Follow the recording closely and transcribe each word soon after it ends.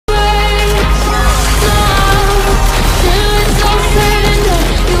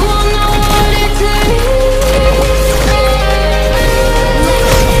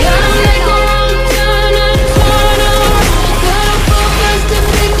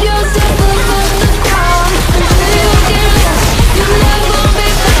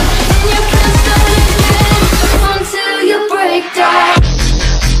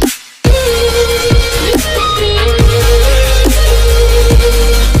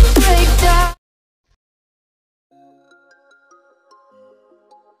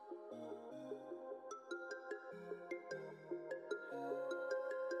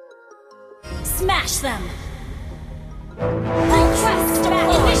Smash them! Request back!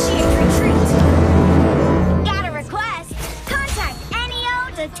 Initiate retreat! Got a request? Contact NEO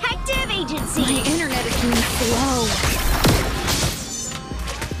Detective Agency! My internet is being slow.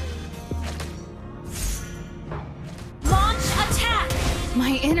 Launch attack!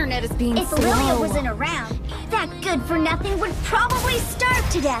 My internet is being If slow. Lylia wasn't around, that good-for-nothing would probably starve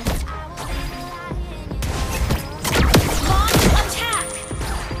to death. Launch attack!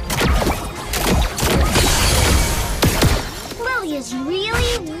 Lylia's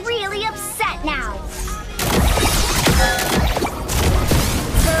really upset now.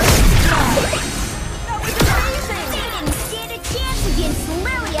 They didn't stand a chance against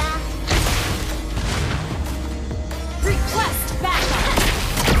Lylia. Request backup!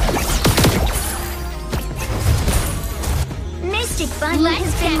 Mystic Bunny Let's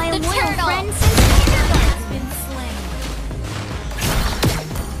has been get my the loyal turtle. friend since kindergarten. Been slain.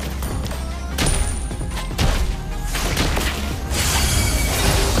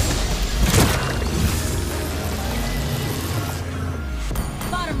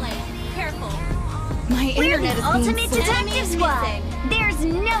 Bottom lane, careful. My We're internet the is being ultimate slow. detective Enemies squad. missing. There's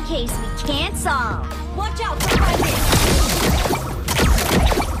no case we can't solve. Watch out for fighting!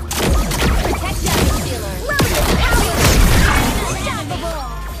 Protect that stealer. Lylia's power is unstoppable.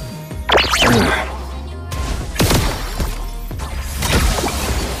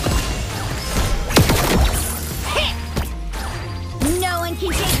 No one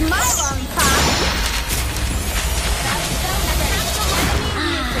can take my lollipop.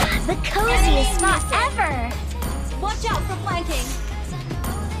 The coziest spot ever. Watch out for flanking.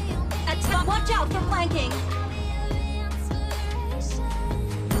 Watch out for flanking.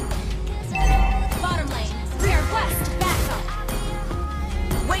 Bottom lane, request backup.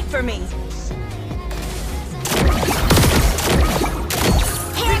 Wait for me.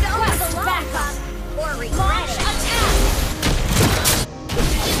 Hand over Request the backup. lollipop or regret Launch it. attack.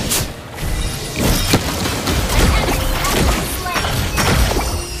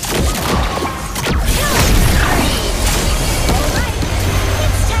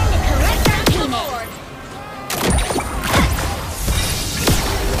 It's time to collect our payment.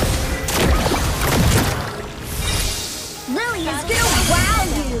 Lylia's gonna wow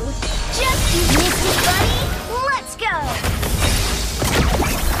you. Just you missed it, buddy. Let's go.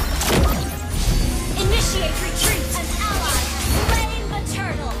 Initiate retreat. An ally has slain the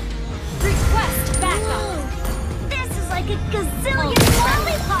turtle. Request backup. This is like a gazillion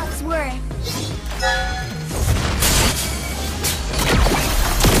lollipops worth.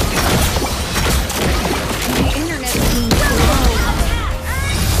 My internet is being slow.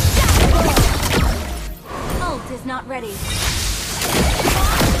 Ult is not ready.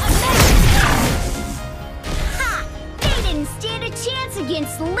 Ha! They didn't stand a chance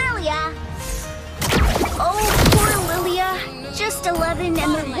against Lylia. Oh, poor Lylia. Just 11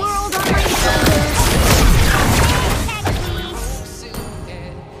 and the world on my shoulders.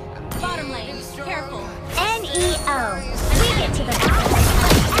 Bottom lane, careful. NEO. We get to the bottom of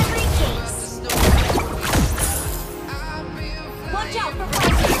every case. Watch out for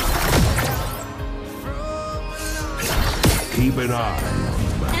flanking. Keep an eye.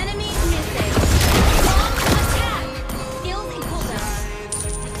 Enemy missing. Launch attack. Skills equal down.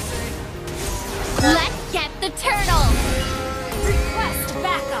 Let's get the turtle. Request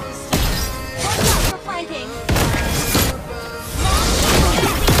backup. Watch out for flanking. Launch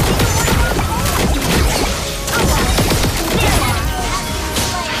attack.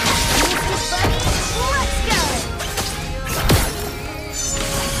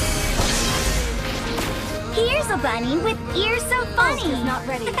 Here's a bunny with ears so funny. Ult is not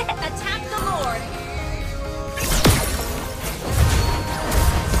ready. Attack the Lord.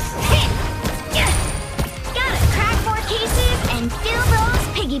 Gotta crack more cases and fill those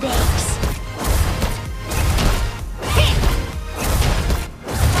piggy banks.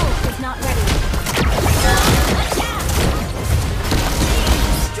 Ult is not ready. Attack.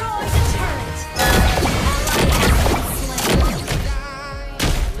 Destroy the turret. Ally has been slain.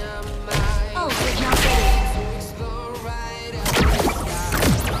 Ult is not ready.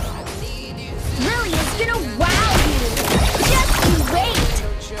 Lylia's gonna wow you. Just you wait.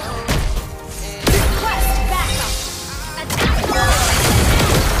 Request backup. Attack the Lord.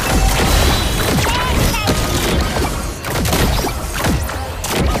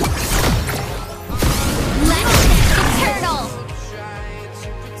 Let's get the turtle.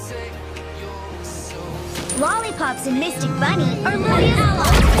 Lollipops and Mystic Bunny are Lylia's Ally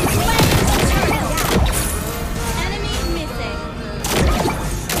ultimate has slain the turtle. friends. Enemy missing.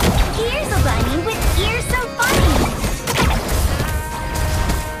 Here's a bunny with ears so funny.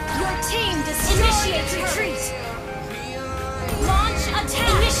 Your team destroyed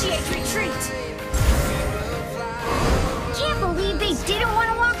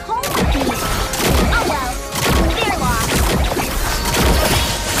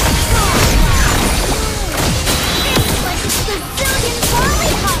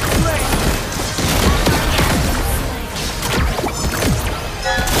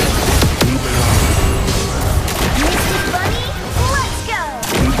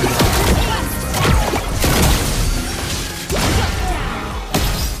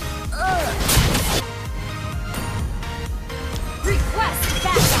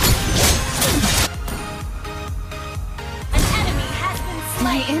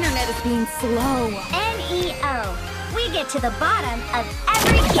being slow. NEO. We get to the bottom of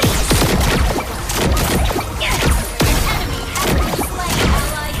every case. Yes! An enemy has been slain.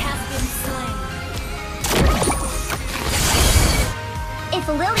 Ally has been slain. If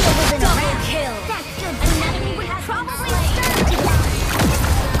Lylia was in a Double round, kill. that good An enemy enemy would has probably been slain. start to die.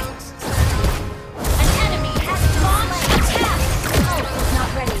 An enemy has launched attack. Ult is not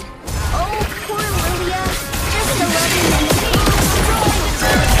ready. Oh, poor Lylia. Just 11 minutes. Destroy the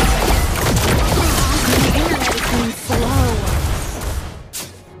turret. My internet is being slow.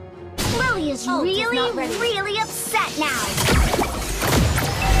 Lylia's Ult is really, not ready. really upset now.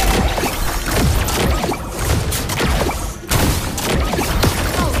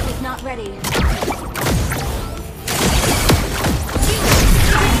 Ult is not ready.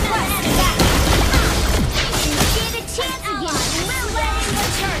 You get a chance against Lylia. The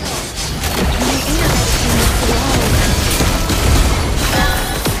turtle. My internet is being slow.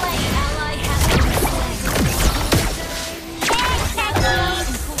 Slain. Ally has been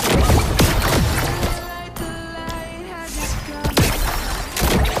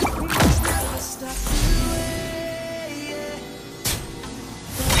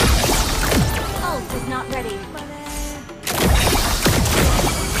Ult is not ready.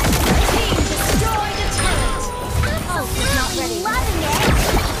 Team destroyed a turret. Ult is not ready. Loving it.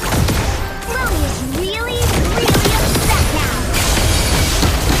 Lylia's really, really upset now.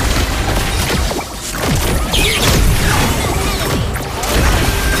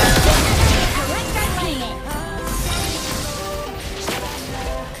 Correct our payment.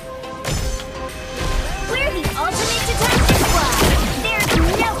 We're the ultimate detective squad. There's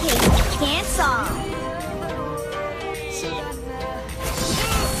no case we can't solve.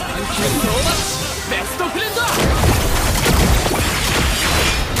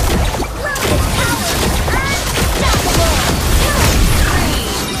 Lylia's power is unstoppable.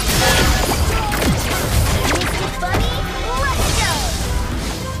 Mystic Bunny, let's go.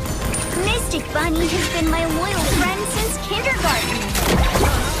 Mystic Bunny has been my loyal friend since kindergarten.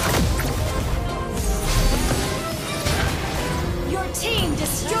 Your team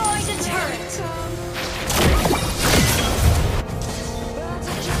destroyed a turret.